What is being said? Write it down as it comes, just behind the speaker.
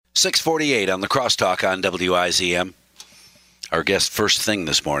6:48 on the crosstalk on WIZM. Our guest first thing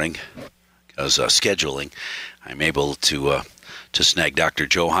this morning, because scheduling, I'm able to snag Dr.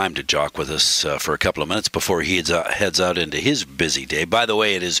 Joe Heim to talk with us for a couple of minutes before he heads out into his busy day. By the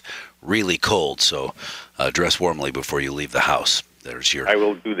way, it is really cold, so dress warmly before you leave the house. There's your. I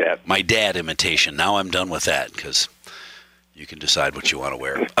will do that. My dad imitation. Now I'm done with that because you can decide what you want to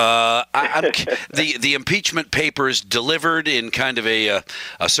wear. The impeachment papers delivered in kind of a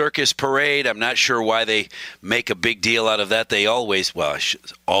circus parade. I'm not sure why they make a big deal out of that. They always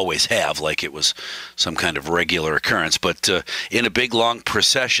have, like it was some kind of regular occurrence. But in a big, long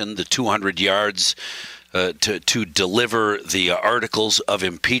procession, the 200 yards to deliver the articles of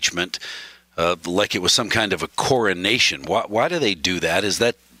impeachment, like it was some kind of a coronation. Why do they do that? Is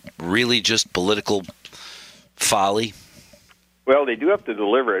that really just political folly? Well, they do have to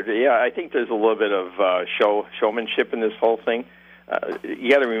deliver it. Yeah, I think there's a little bit of showmanship in this whole thing.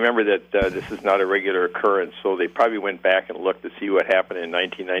 You got to remember that this is not a regular occurrence, so they probably went back and looked to see what happened in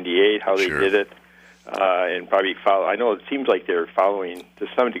 1998, how they did it, and probably follow. I know it seems like they're following to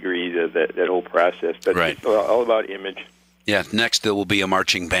some degree that whole process, but it's all about image. Yeah, next there will be a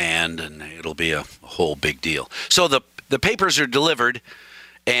marching band, and it'll be a whole big deal. So the papers are delivered.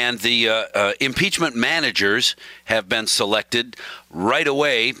 And the impeachment managers have been selected right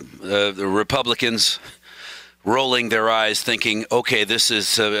away. The Republicans rolling their eyes thinking, okay, this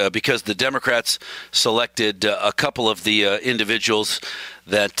is because the Democrats selected a couple of the individuals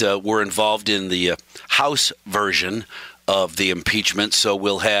that were involved in the House version of the impeachment. So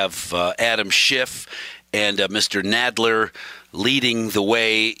we'll have Adam Schiff and Mr. Nadler leading the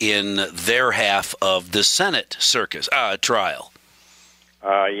way in their half of the Senate trial.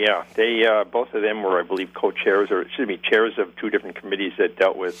 They both of them were, I believe, co-chairs, or chairs of two different committees that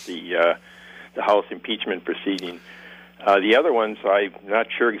dealt with the House impeachment proceeding. The other ones, I'm not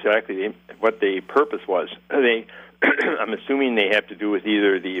sure exactly what the purpose was. I'm assuming they have to do with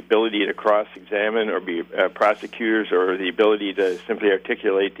either the ability to cross-examine or be prosecutors, or the ability to simply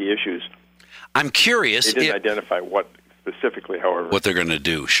articulate the issues. I'm curious. They didn't identify what specifically, however. What they're going to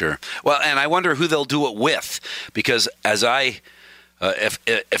do, sure. Well, and I wonder who they'll do it with, because as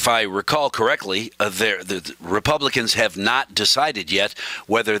if I recall correctly, the Republicans have not decided yet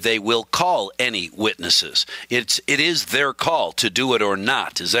whether they will call any witnesses. It is their call to do it or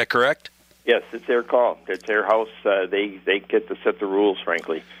not. Is that correct? Yes, it's their call. It's their House. They get to set the rules,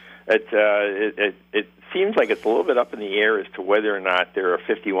 frankly. It seems like it's a little bit up in the air as to whether or not there are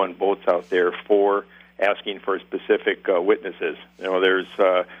 51 votes out there for asking for specific witnesses. There's...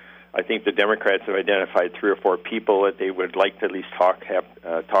 I think the Democrats have identified 3 or 4 people that they would like to at least talk.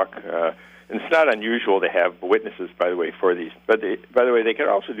 And it's not unusual to have witnesses, by the way, for these. But by the way, they could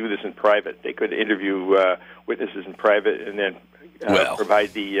also do this in private. They could interview witnesses in private and then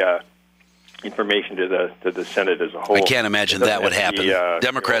provide the information to the Senate as a whole. I can't imagine that would happen.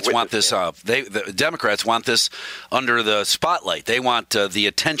 Democrats want this. The Democrats want this under the spotlight. They want the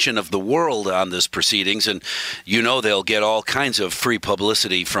attention of the world on this proceedings, and they'll get all kinds of free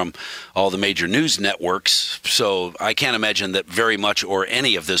publicity from all the major news networks. So I can't imagine that very much or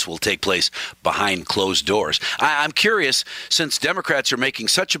any of this will take place behind closed doors. I'm curious, since Democrats are making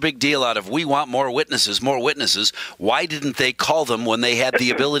such a big deal out of we want more witnesses, why didn't they call them when they had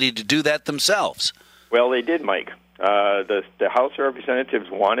the ability to do that themselves? Well, they did, Mike. The House of Representatives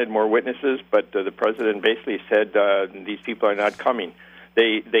wanted more witnesses, but the president basically said these people are not coming.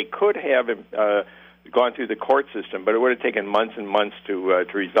 They could have gone through the court system, but it would have taken months and months to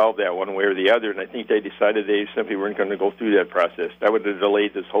resolve that one way or the other, and I think they decided they simply weren't going to go through that process. That would have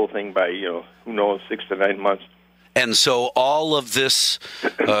delayed this whole thing by, who knows, 6 to 9 months. And so all of this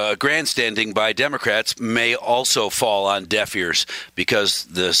grandstanding by Democrats may also fall on deaf ears, because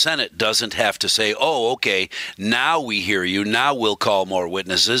the Senate doesn't have to say, oh, okay, now we hear you, now we'll call more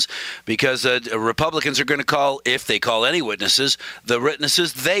witnesses, because Republicans are going to call, if they call any witnesses, the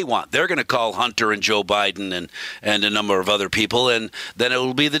witnesses they want. They're going to call Hunter and Joe Biden and a number of other people, and then it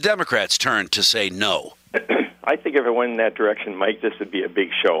will be the Democrats' turn to say no. I think if it went in that direction, Mike, this would be a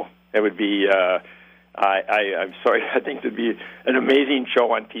big show. It would be... I'm sorry. I think it'd be an amazing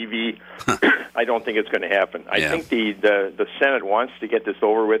show on TV. I don't think it's going to happen. I think the Senate wants to get this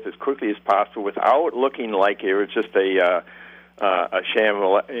over with as quickly as possible without looking like it was just a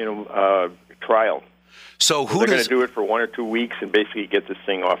sham, trial. So who they're going does to do it for 1 or 2 weeks and basically get this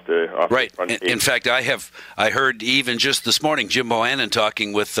thing off the right? front page. In fact, I heard even just this morning Jim Bohannon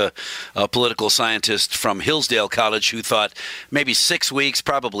talking with a political scientist from Hillsdale College who thought maybe 6 weeks,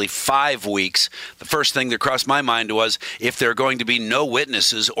 probably 5 weeks. The first thing that crossed my mind was if there are going to be no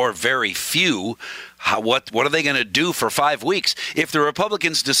witnesses or very few, what are they going to do for 5 weeks? If the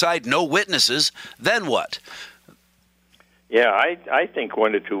Republicans decide no witnesses, then what? Yeah, I think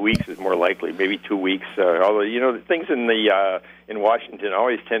 1 to 2 weeks is more likely. Maybe 2 weeks. Although things in Washington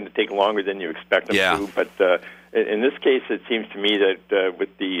always tend to take longer than you expect them to. But in this case, it seems to me that with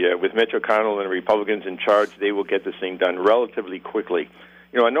Mitch McConnell and the Republicans in charge, they will get this thing done relatively quickly.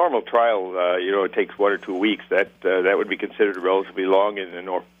 A normal trial, it takes 1 or 2 weeks. That would be considered relatively long in the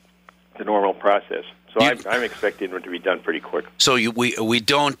normal process. So I'm expecting it to be done pretty quick. So we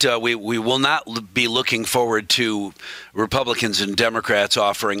will not be looking forward to Republicans and Democrats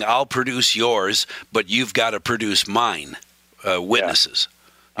offering, I'll produce yours, but you've got to produce mine witnesses.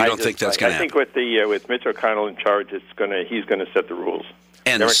 Yeah. You don't think that's going to happen? I think with Mitch McConnell in charge, he's going to set the rules.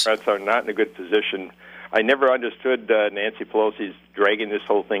 And Democrats are not in a good position. I never understood Nancy Pelosi's dragging this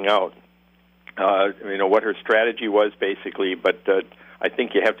whole thing out. What her strategy was basically, but I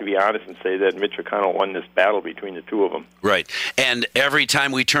think you have to be honest and say that Mitch McConnell won this battle between the two of them. Right. And every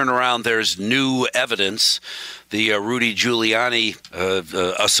time we turn around, there's new evidence. The Rudy Giuliani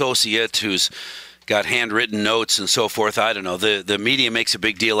associate who's got handwritten notes and so forth, I don't know. The media makes a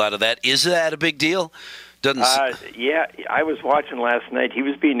big deal out of that. Is that a big deal? Yeah, I was watching last night. He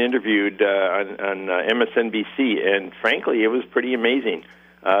was being interviewed on MSNBC, and frankly, it was pretty amazing.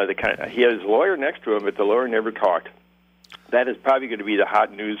 He had his lawyer next to him, but the lawyer never talked. That is probably going to be the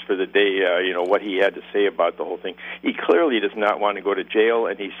hot news for the day, what he had to say about the whole thing. He clearly does not want to go to jail,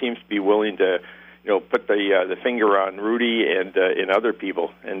 and he seems to be willing to, put the finger on Rudy and other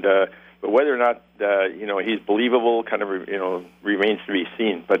people. And but whether or not, he's believable kind of, remains to be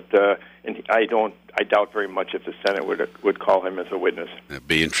seen. But and I doubt very much if the Senate would call him as a witness. That'd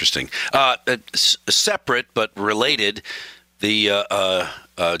be interesting. Separate but related, the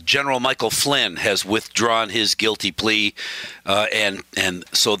General Michael Flynn has withdrawn his guilty plea, and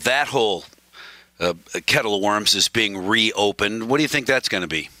so that whole kettle of worms is being reopened. What do you think that's going to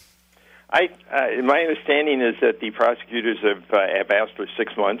be? My understanding is that the prosecutors have asked for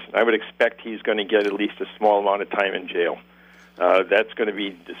 6 months. I would expect he's going to get at least a small amount of time in jail. That's going to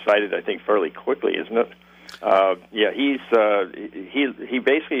be decided, I think, fairly quickly, isn't it? He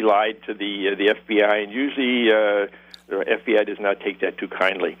basically lied to the FBI, and usually the FBI does not take that too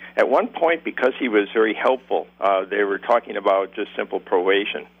kindly. At one point, because he was very helpful, they were talking about just simple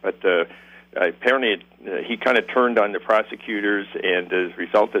probation, but apparently he kind of turned on the prosecutors, and as a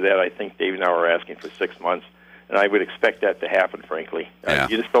result of that, I think they now are asking for 6 months, and I would expect that to happen, frankly. Yeah.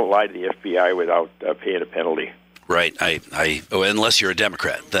 You just don't lie to the FBI without paying a penalty. Right. Unless you're a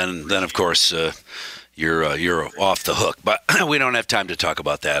Democrat, then of course you're off the hook. But we don't have time to talk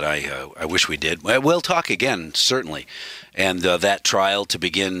about that. I wish we did. We'll talk again, certainly. And that trial to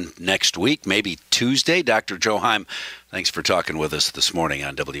begin next week, maybe Tuesday. Dr. Joe Heim, thanks for talking with us this morning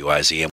on WIZM.